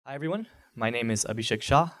Hi everyone, my name is Abhishek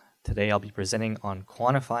Shah. Today I'll be presenting on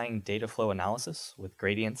quantifying data flow analysis with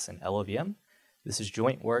gradients and LLVM. This is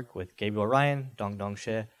joint work with Gabriel Ryan, Dongdong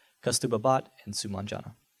She, Kaustubh Bhatt, and Suman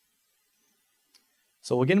Jana.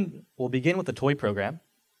 So we'll begin with the toy program.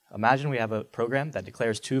 Imagine we have a program that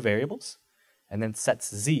declares two variables and then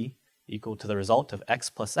sets z equal to the result of x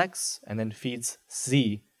plus x and then feeds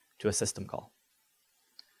z to a system call.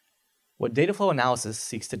 What data flow analysis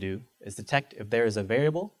seeks to do is detect if there is a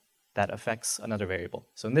variable that affects another variable.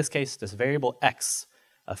 So in this case, does variable x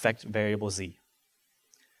affect variable z?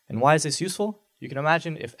 And why is this useful? You can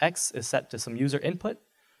imagine if x is set to some user input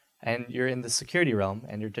and you're in the security realm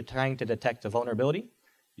and you're trying to detect a vulnerability,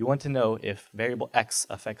 you want to know if variable x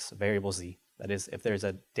affects variable z. That is, if there's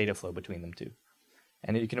a data flow between them two.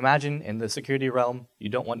 And you can imagine in the security realm, you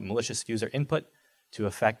don't want malicious user input to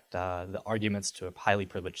affect the arguments to a highly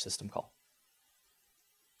privileged system call.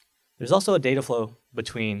 There's also a data flow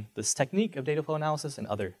between this technique of data flow analysis and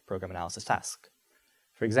other program analysis tasks.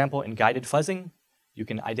 For example, in guided fuzzing, you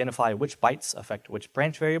can identify which bytes affect which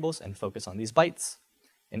branch variables and focus on these bytes.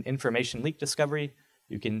 In information leak discovery,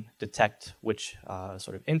 you can detect which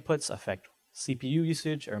sort of inputs affect CPU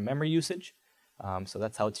usage or memory usage. So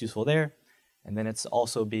that's how it's useful there. And then it's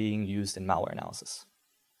also being used in malware analysis.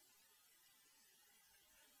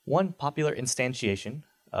 One popular instantiation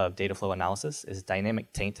of data flow analysis is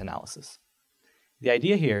dynamic taint analysis. The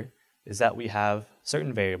idea here is that we have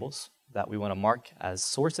certain variables that we want to mark as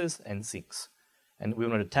sources and sinks. And we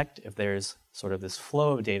want to detect if there's sort of this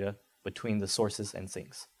flow of data between the sources and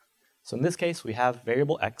sinks. So in this case, we have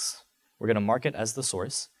variable x. We're going to mark it as the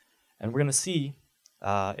source. And we're going to see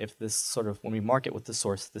if this sort of, when we mark it with the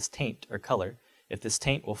source, this taint or color, if this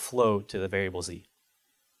taint will flow to the variable z.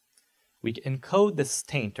 We encode this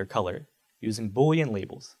taint or color using Boolean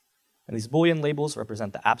labels. And these Boolean labels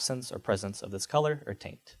represent the absence or presence of this color or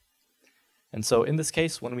taint. And so in this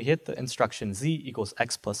case, when we hit the instruction z equals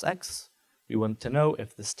x plus x, we want to know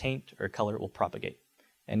if this taint or color will propagate.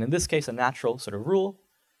 And in this case, a natural sort of rule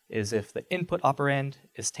is if the input operand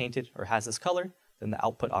is tainted or has this color, then the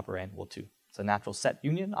output operand will too. It's a natural set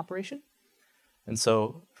union operation. And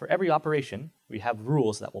so for every operation, we have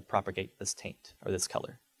rules that will propagate this taint or this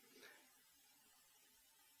color.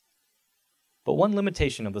 But one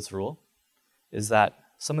limitation of this rule is that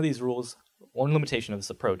some of these rules, one limitation of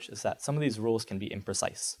this approach is that some of these rules can be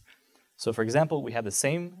imprecise. So for example, we have the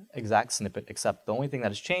same exact snippet, except the only thing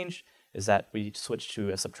that has changed is that we switched to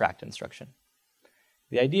a subtract instruction.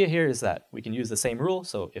 The idea here is that we can use the same rule,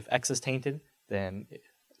 so if x is tainted, then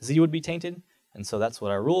z would be tainted, and so that's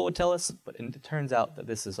what our rule would tell us, but it turns out that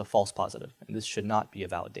this is a false positive, and this should not be a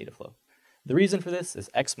valid data flow. The reason for this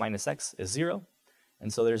is x minus x is 0,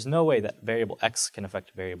 and so there's no way that variable x can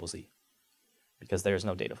affect variable z, because there is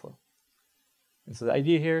no data flow. And so the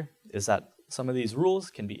idea here is that some of these rules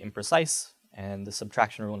can be imprecise, and the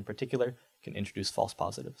subtraction rule in particular can introduce false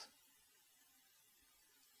positives.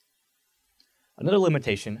 Another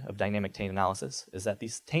limitation of dynamic taint analysis is that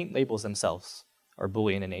these taint labels themselves are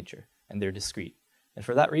Boolean in nature, and they're discrete. And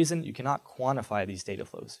for that reason, you cannot quantify these data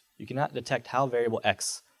flows. You cannot detect how variable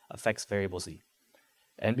x affects variable z.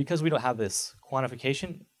 And because we don't have this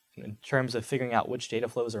quantification in terms of figuring out which data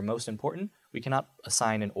flows are most important, we cannot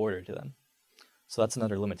assign an order to them. So that's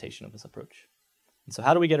another limitation of this approach. And so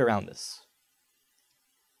how do we get around this?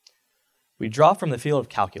 We draw from the field of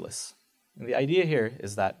calculus. And the idea here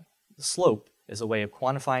is that the slope is a way of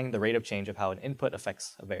quantifying the rate of change of how an input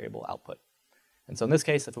affects a variable output. And so in this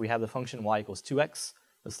case, if we have the function y equals 2x,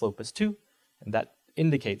 the slope is 2, and that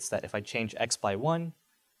indicates that if I change x by 1,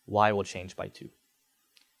 y will change by 2.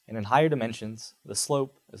 And in higher dimensions, the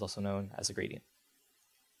slope is also known as a gradient.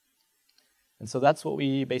 And so that's what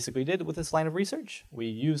we basically did with this line of research. We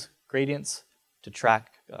use gradients to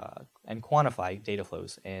track and quantify data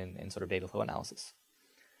flows in sort of data flow analysis.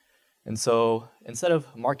 And so instead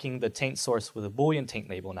of marking the taint source with a Boolean taint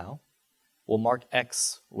label now, we'll mark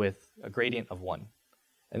x with a gradient of 1.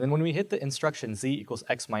 And then when we hit the instruction z equals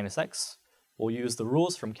x minus x, we'll use the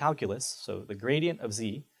rules from calculus. So the gradient of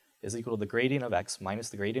z is equal to the gradient of x minus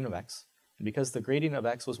the gradient of x. And because the gradient of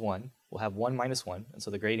x was 1, we'll have 1 minus 1, and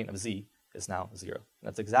so the gradient of z is now 0. And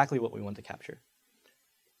that's exactly what we want to capture.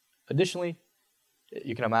 Additionally,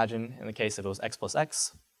 you can imagine in the case if it was x plus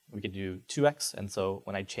x, we could do 2x, and so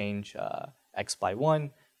when I change x by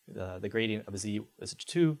 1, the gradient of z is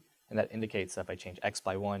 2, and that indicates that if I change x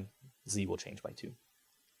by 1, z will change by 2.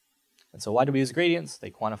 And so why do we use gradients?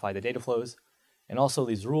 They quantify the data flows, and also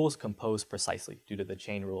these rules compose precisely due to the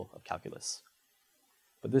chain rule of calculus.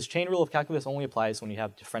 But this chain rule of calculus only applies when you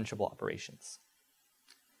have differentiable operations.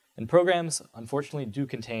 And programs, unfortunately, do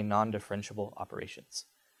contain non-differentiable operations.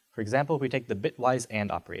 For example, if we take the bitwise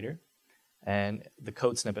AND operator, and the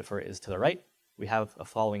code snippet for it is to the right, we have a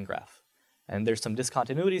following graph. And there's some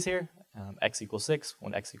discontinuities here. X equals 6,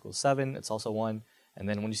 when x equals 7, it's also 1. And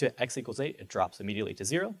then when you say x equals 8, it drops immediately to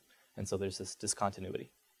 0. And so there's this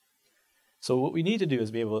discontinuity. So what we need to do is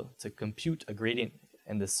be able to compute a gradient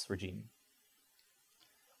in this regime.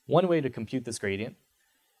 One way to compute this gradient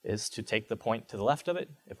is to take the point to the left of it.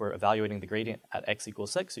 If we're evaluating the gradient at x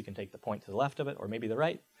equals 6, you can take the point to the left of it, or maybe the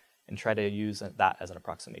right, and try to use that as an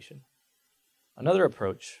approximation. Another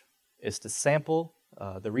approach is to sample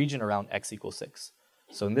the region around x equals 6.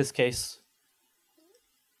 So in this case,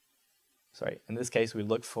 we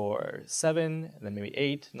look for 7, and then maybe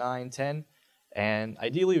 8, 9, 10, and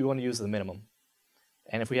ideally we want to use the minimum.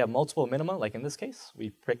 And if we have multiple minima, like in this case, we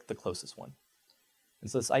pick the closest one. And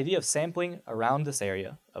so this idea of sampling around this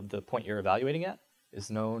area of the point you're evaluating at is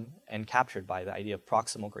known and captured by the idea of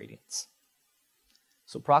proximal gradients.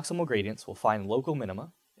 So proximal gradients will find local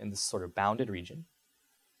minima in this sort of bounded region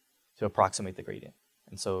to approximate the gradient.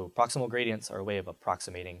 And so proximal gradients are a way of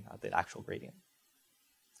approximating the actual gradient.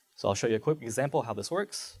 So I'll show you a quick example of how this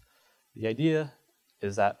works. The idea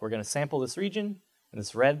is that we're going to sample this region, and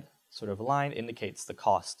this red sort of line indicates the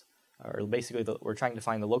cost, or basically we're trying to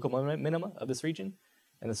find the local minima of this region,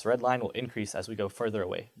 and this red line will increase as we go further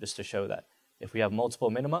away, just to show that if we have multiple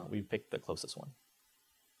minima, we pick the closest one.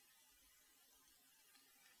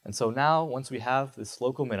 And so now, once we have this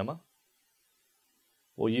local minima,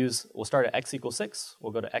 we'll start at x equals 6,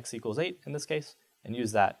 we'll go to x equals 8 in this case, and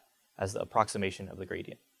use that as the approximation of the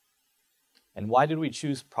gradient. And why did we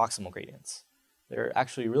choose proximal gradients? There are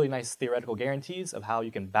actually really nice theoretical guarantees of how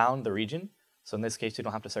you can bound the region. So in this case, you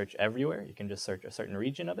don't have to search everywhere. You can just search a certain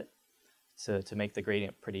region of it to make the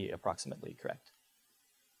gradient pretty approximately correct.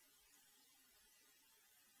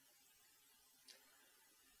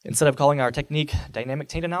 Instead of calling our technique dynamic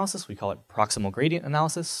taint analysis, we call it proximal gradient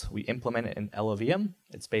analysis. We implement it in LLVM.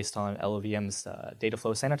 It's based on LLVM's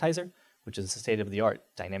Dataflow sanitizer, which is the state-of-the-art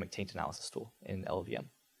dynamic taint analysis tool in LLVM.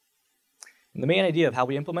 And the main idea of how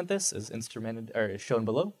we implement this is shown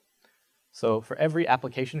below. So for every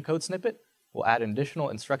application code snippet, we'll add additional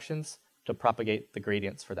instructions to propagate the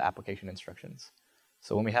gradients for the application instructions.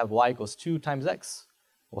 So when we have y equals 2 times x,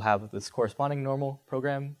 we'll have this corresponding normal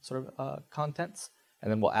program sort of contents,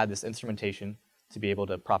 and then we'll add this instrumentation to be able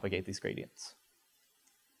to propagate these gradients.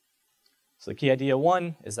 So the key idea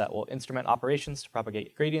 1 is that we'll instrument operations to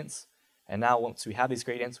propagate gradients, and now once we have these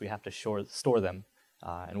gradients, we have to store them,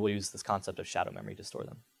 and we'll use this concept of shadow memory to store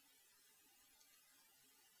them.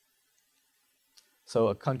 So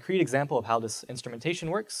a concrete example of how this instrumentation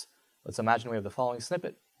works, let's imagine we have the following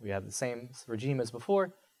snippet. We have the same regime as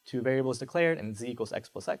before, 2 variables declared, and z equals x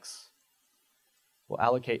plus x. We'll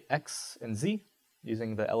allocate x and z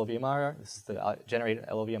using the LLVM IR. This is the generated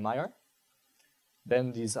LLVM IR.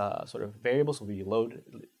 Then these sort of variables will be loaded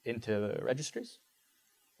into registers,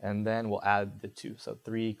 and then we'll add the 2. So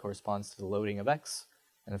 3 corresponds to the loading of x,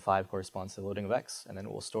 and 5 corresponds to the loading of x, and then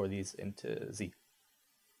we'll store these into z.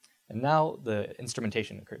 And now the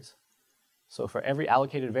instrumentation occurs. So for every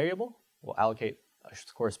allocated variable, we'll allocate a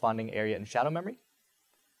corresponding area in shadow memory.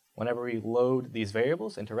 Whenever we load these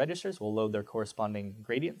variables into registers, we'll load their corresponding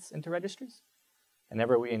gradients into registers. And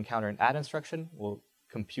whenever we encounter an add instruction, we'll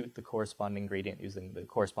compute the corresponding gradient using the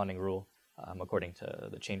corresponding rule according to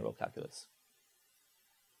the chain rule calculus.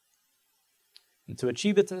 And to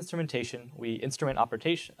achieve this instrumentation, we instrument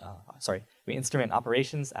operations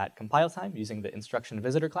at compile time using the instruction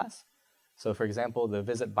visitor class. So for example, the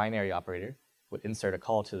visit binary operator would insert a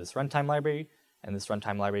call to this runtime library, and this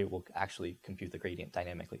runtime library will actually compute the gradient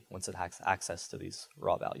dynamically once it has access to these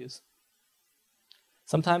raw values.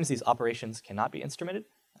 Sometimes these operations cannot be instrumented.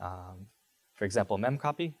 For example,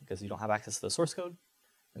 memcopy, because you don't have access to the source code.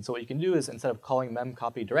 And so what you can do is instead of calling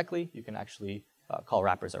memcopy directly, you can actually call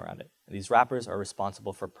wrappers around it. And these wrappers are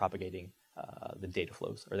responsible for propagating the data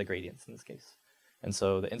flows, or the gradients in this case. And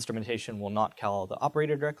so the instrumentation will not call the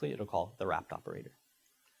operator directly, it'll call the wrapped operator.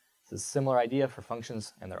 It's a similar idea for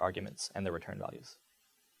functions and their arguments and their return values.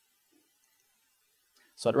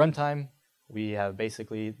 So at runtime, we have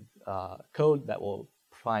basically code that will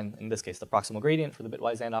find, in this case, the proximal gradient for the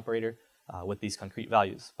bitwise AND operator with these concrete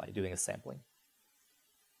values by doing a sampling.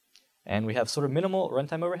 And we have sort of minimal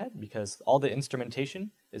runtime overhead because all the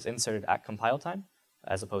instrumentation is inserted at compile time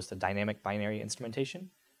as opposed to dynamic binary instrumentation.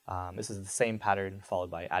 This is the same pattern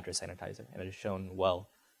followed by address sanitizer, and it is shown well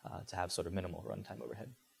to have sort of minimal runtime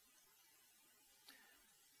overhead.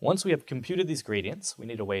 Once we have computed these gradients, we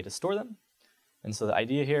need a way to store them. And so the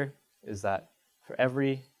idea here is that for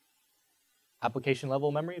every application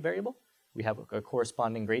level memory variable, we have a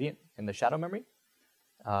corresponding gradient in the shadow memory.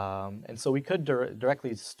 And so we could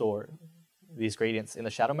directly store these gradients in the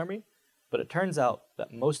shadow memory, but it turns out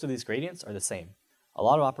that most of these gradients are the same. A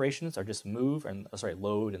lot of operations are just load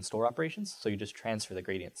and store operations, so you just transfer the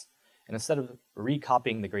gradients. And instead of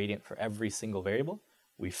recopying the gradient for every single variable,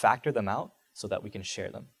 we factor them out so that we can share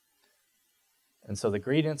them. And so the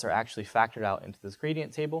gradients are actually factored out into this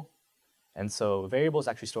gradient table. And so variables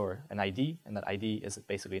actually store an ID, and that ID is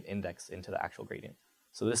basically an index into the actual gradient.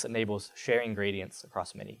 So this enables sharing gradients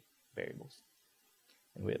across many variables.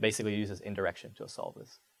 And it basically uses indirection to solve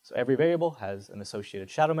this. So every variable has an associated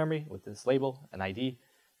shadow memory with this label, an ID.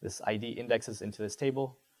 This ID indexes into this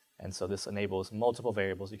table, and so this enables multiple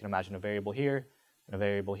variables. You can imagine a variable here and a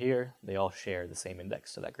variable here. They all share the same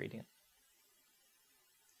index to that gradient.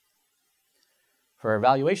 For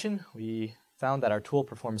evaluation, we found that our tool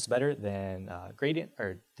performs better than gradient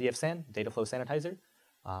or DFSAN, Dataflow Sanitizer,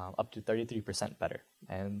 up to 33% better.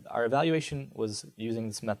 And our evaluation was using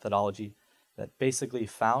this methodology that basically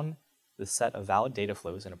found the set of valid data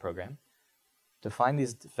flows in a program. To find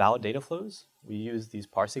these valid data flows, we use these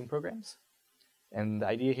parsing programs. And the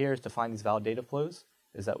idea here is to find these valid data flows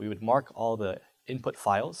is that we would mark all the input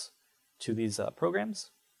files to these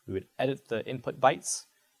programs. We would edit the input bytes,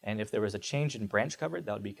 and if there was a change in branch cover,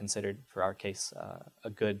 that would be considered, for our case,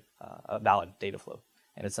 a valid data flow.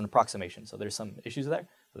 And it's an approximation, so there's some issues there,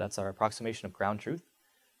 but that's our approximation of ground truth.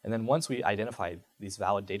 And then once we identified these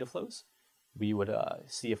valid data flows, we would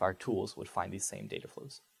see if our tools would find these same data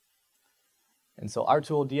flows. And so our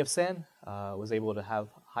tool, DFSAN, was able to have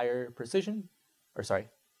higher precision,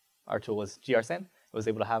 our tool was GRSAN, was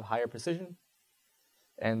able to have higher precision.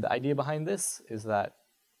 And the idea behind this is that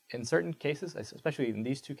in certain cases, especially in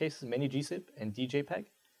these two cases, mini-gzip and DJPEG,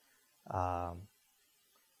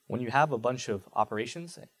 when you have a bunch of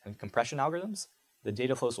operations and compression algorithms, the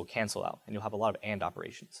data flows will cancel out, and you'll have a lot of AND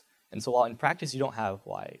operations. And so while in practice you don't have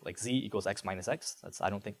like z equals x minus x, I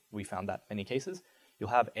don't think we found that many cases, you'll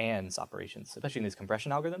have ANDs operations, especially in these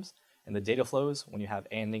compression algorithms, and the data flows, when you have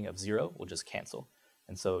ANDing of 0, will just cancel.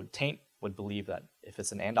 And so Taint would believe that if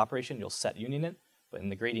it's an AND operation, you'll set union it, but in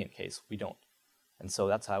the gradient case, we don't. And so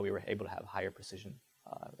that's how we were able to have higher precision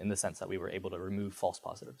in the sense that we were able to remove false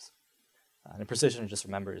positives. And precision just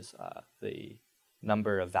remembers the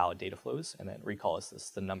number of valid data flows, and then recall is this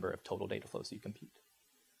the number of total data flows you compute.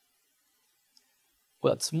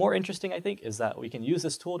 What's more interesting, I think, is that we can use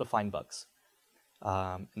this tool to find bugs.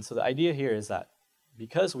 And so the idea here is that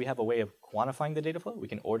because we have a way of quantifying the data flow, we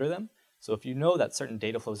can order them. So if you know that certain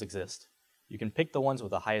data flows exist, you can pick the ones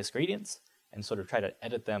with the highest gradients and sort of try to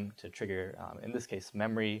edit them to trigger, in this case,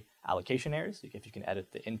 memory allocation errors. If you can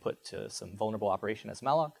edit the input to some vulnerable operation as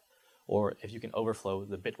malloc, or if you can overflow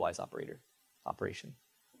the bitwise operation.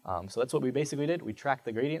 So that's what we basically did. We tracked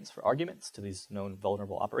the gradients for arguments to these known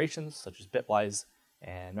vulnerable operations, such as bitwise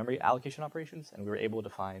and memory allocation operations, and we were able to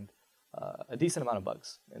find a decent amount of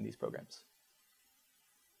bugs in these programs.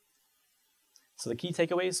 So the key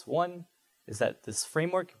takeaways, one, is that this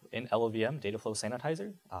framework in LLVM, Dataflow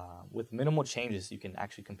Sanitizer, with minimal changes, you can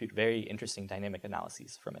actually compute very interesting dynamic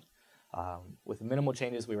analyses from it. With minimal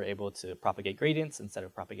changes, we were able to propagate gradients instead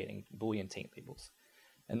of propagating Boolean taint labels.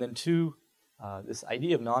 And then two, this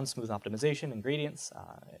idea of non-smooth optimization and gradients,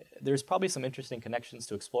 there's probably some interesting connections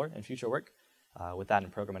to explore in future work with that in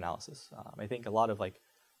program analysis. I think a lot of like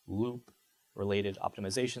loop-related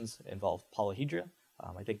optimizations involve polyhedra.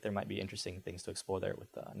 I think there might be interesting things to explore there with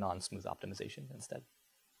non-smooth optimization instead.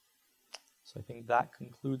 So I think that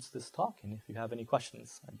concludes this talk, and if you have any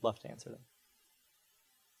questions, I'd love to answer them.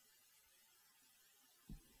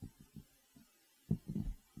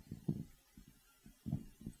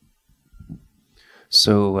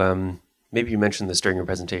 So maybe you mentioned this during your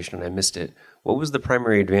presentation and I missed it. What was the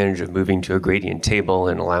primary advantage of moving to a gradient table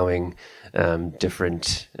and allowing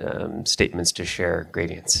different statements to share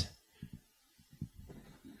gradients?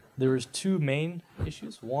 There was two main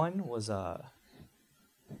issues. One was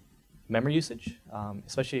memory usage,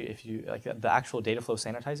 especially if you, like the actual Dataflow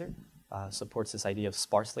Sanitizer supports this idea of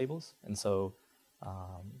sparse labels. And so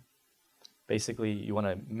basically you want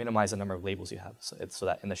to minimize the number of labels you have. So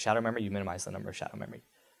that in the shadow memory, you minimize the number of shadow memory.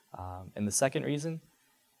 And the second reason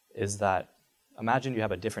is that imagine you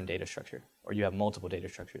have a different data structure or you have multiple data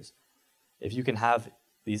structures. If you can have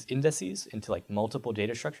these indices into like multiple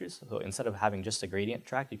data structures, so instead of having just a gradient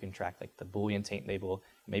track, you can track like the Boolean taint label,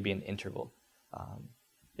 maybe an interval.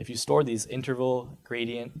 If you store these interval,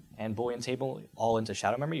 gradient, and Boolean table all into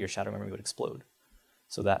shadow memory, your shadow memory would explode.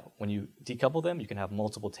 So that when you decouple them, you can have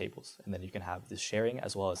multiple tables, and then you can have this sharing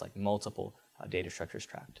as well as like multiple data structures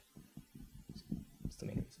tracked. That's the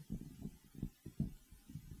main reason.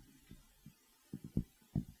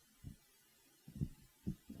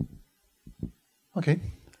 Okay,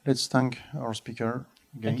 let's thank our speaker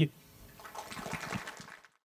again. Thank you.